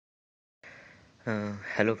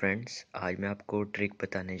Hello friends, आज मैं आपको ट्रिक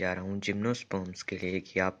बताने जा रहा हूँ जिम्नोस्पर्म्स के लिए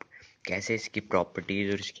कि आप कैसे इसकी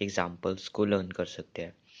प्रॉपर्टीज़ और इसके एग्जांपल्स को लर्न कर सकते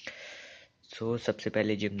हैं। सबसे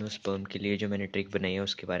पहले जिम्नोस्पर्म के लिए जो मैंने ट्रिक बनाई है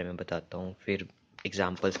उसके बारे में बताता हूँ, फिर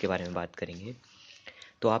एग्जांपल्स के बारे में बात करेंगे।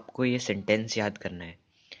 तो आपको ये सेंटेंस याद करना है।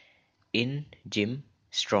 इन gym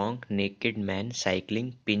strong naked man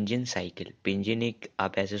cycling पिंजिन cycle. पिंजिन एक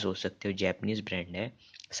आप ऐसे सोच सकते हो जैपनीज ब्रांड है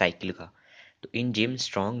साइकिल का। तो इन gym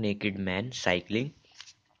strong naked man cycling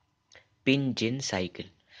पिंजिन cycle.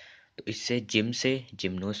 तो इससे जिम से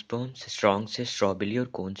जिम्नोस्पर्म्स, स्ट्रॉन्ग से स्ट्रॉबेरी और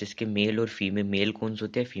कोन्स। इसके मेल और फीमेल, मेल कोन्स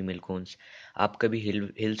होते हैं, फीमेल कोन्स। आप कभी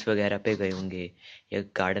हिल्स वगैरह पे गए होंगे या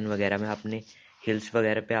गार्डन वगैरह में आपने हिल्स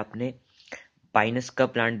वगैरह पे आपने पाइनस का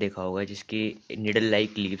प्लांट देखा होगा जिसकी निडल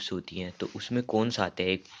लाइक लीव्स होती हैं। तो उसमें कोन्स आते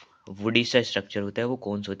हैं, एक वुडी सा स्ट्रक्चर होता है, वो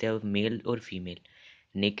कोन्स होते हैं, मेल और फीमेल।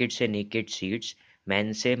 नेकेड से नेकेड सीड्स,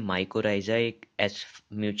 मैन से माइकोराइजा एक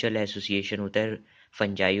म्यूचुअल एसोसिएशन होता है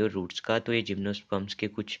फंजाई और रूट्स का। तो ये जिम्नोस्पर्म्स के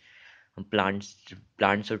कुछ प्लांट्स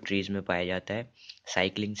प्लांट्स और ट्रीज में पाया जाता है।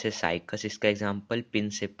 साइक्लिंग से साइकस इसका एग्जाम्पल, पिन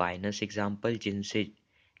से पाइनस एग्जाम्पल, जिन से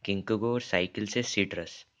किंकगो और साइकिल से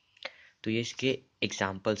सीट्रस। तो ये इसके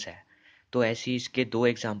एग्जाम्पल्स है। तो ऐसे ही इसके दो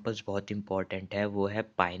एग्जाम्पल्स बहुत इंपॉर्टेंट है, वो है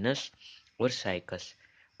पाइनस और साइकस।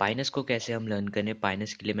 पाइनस को कैसे हम लर्न करें?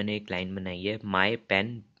 पाइनस के लिए मैंने एक लाइन बनाई है, my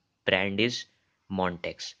pen brand is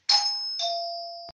Mantoux.